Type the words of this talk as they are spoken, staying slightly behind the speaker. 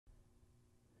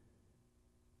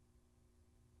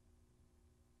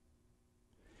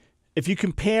If you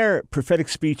compare prophetic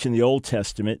speech in the Old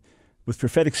Testament with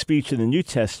prophetic speech in the New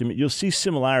Testament, you'll see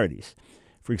similarities.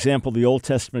 For example, the Old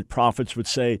Testament prophets would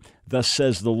say, "Thus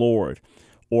says the Lord,"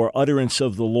 or "utterance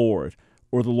of the Lord,"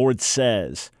 or "the Lord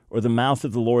says," or "the mouth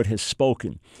of the Lord has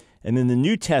spoken." And in the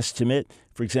New Testament,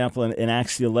 for example, in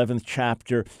Acts the 11th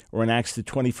chapter or in Acts the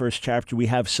 21st chapter, we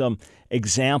have some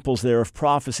examples there of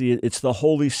prophecy. It's the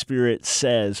Holy Spirit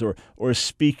says, or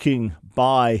speaking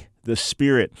by the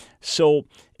Spirit. So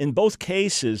in both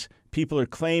cases, people are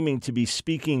claiming to be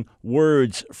speaking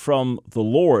words from the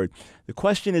Lord. The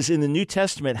question is, in the New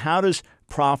Testament, how does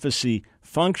prophecy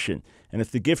function? And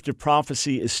if the gift of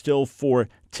prophecy is still for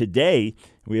today,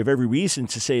 we have every reason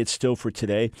to say it's still for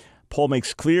today, Paul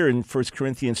makes clear in 1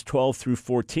 Corinthians 12 through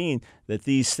 14 that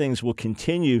these things will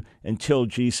continue until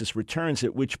Jesus returns,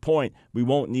 at which point we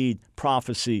won't need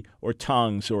prophecy or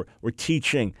tongues or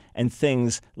teaching and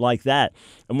things like that.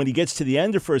 And when he gets to the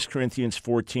end of 1 Corinthians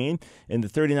 14, in the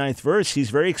 39th verse, he's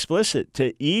very explicit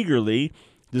to eagerly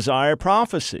desire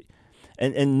prophecy.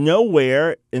 And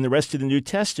nowhere in the rest of the New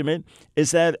Testament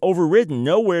is that overridden.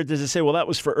 Nowhere does it say, well, that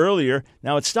was for earlier,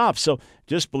 now it stops. So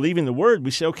just believing the word, we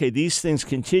say, okay, these things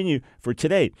continue for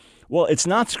today. Well, it's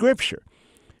not Scripture.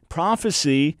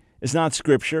 Prophecy is not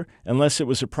Scripture unless it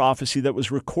was a prophecy that was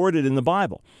recorded in the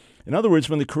Bible. In other words,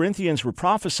 when the Corinthians were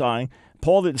prophesying,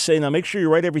 Paul didn't say, now make sure you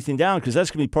write everything down because that's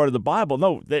going to be part of the Bible.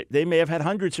 No, they may have had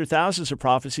hundreds or thousands of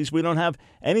prophecies. We don't have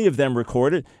any of them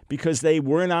recorded because they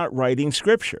were not writing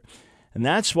Scripture. And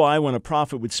that's why when a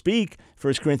prophet would speak,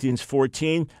 1 Corinthians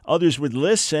 14, others would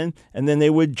listen, and then they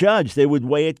would judge. They would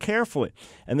weigh it carefully.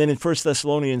 And then in 1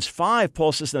 Thessalonians 5,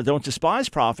 Paul says, now don't despise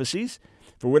prophecies.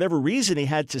 For whatever reason, he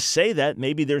had to say that.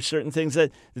 Maybe there are certain things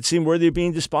that seem worthy of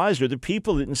being despised, or the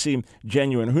people didn't seem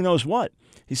genuine, or who knows what.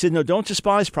 He said, no, don't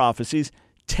despise prophecies.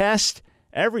 Test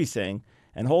everything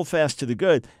and hold fast to the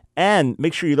good. And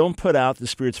make sure you don't put out the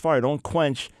Spirit's fire. Don't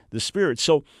quench the Spirit.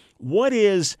 So what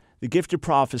is the gift of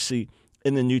prophecy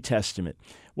in the New Testament?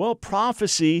 Well,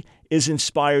 prophecy is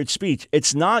inspired speech.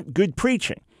 It's not good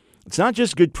preaching. It's not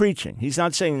just good preaching. He's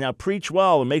not saying, now preach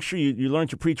well and make sure you learn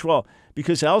to preach well,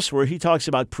 because elsewhere he talks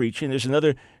about preaching. There's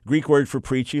another Greek word for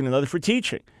preaching and another for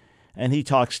teaching. And he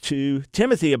talks to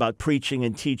Timothy about preaching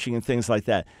and teaching and things like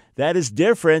that. That is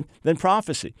different than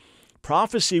prophecy.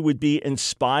 Prophecy would be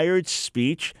inspired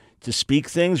speech to speak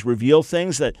things, reveal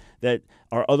things that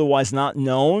are otherwise not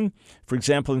known. For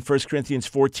example, in 1 Corinthians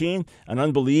 14, an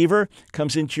unbeliever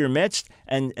comes into your midst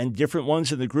and different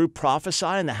ones in the group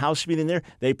prophesy. In the house meeting there,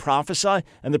 they prophesy,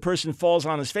 and the person falls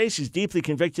on his face. He's deeply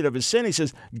convicted of his sin. He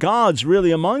says, God's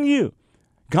really among you.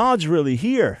 God's really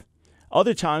here.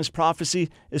 Other times, prophecy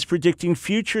is predicting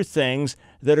future things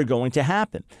that are going to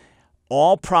happen.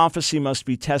 All prophecy must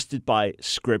be tested by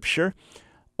Scripture.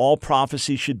 All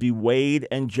prophecy should be weighed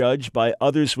and judged by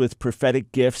others with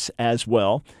prophetic gifts as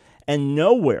well. And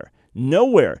nowhere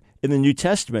in the New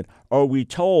Testament are we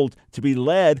told to be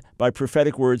led by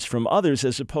prophetic words from others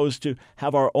as opposed to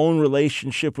have our own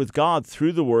relationship with God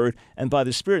through the Word and by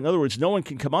the Spirit. In other words, no one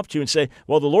can come up to you and say,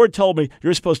 well, the Lord told me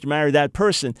you're supposed to marry that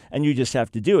person and you just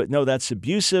have to do it. No, that's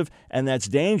abusive and that's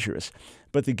dangerous.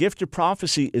 But the gift of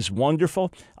prophecy is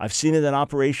wonderful. I've seen it in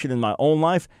operation in my own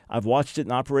life. I've watched it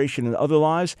in operation in other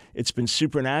lives. It's been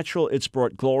supernatural. It's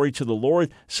brought glory to the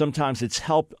Lord. Sometimes it's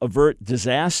helped avert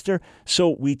disaster.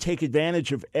 So we take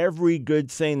advantage of every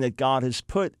good thing that God has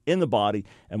put in the body,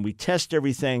 and we test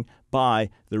everything by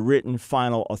the written,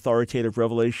 final, authoritative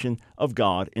revelation of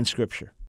God in Scripture.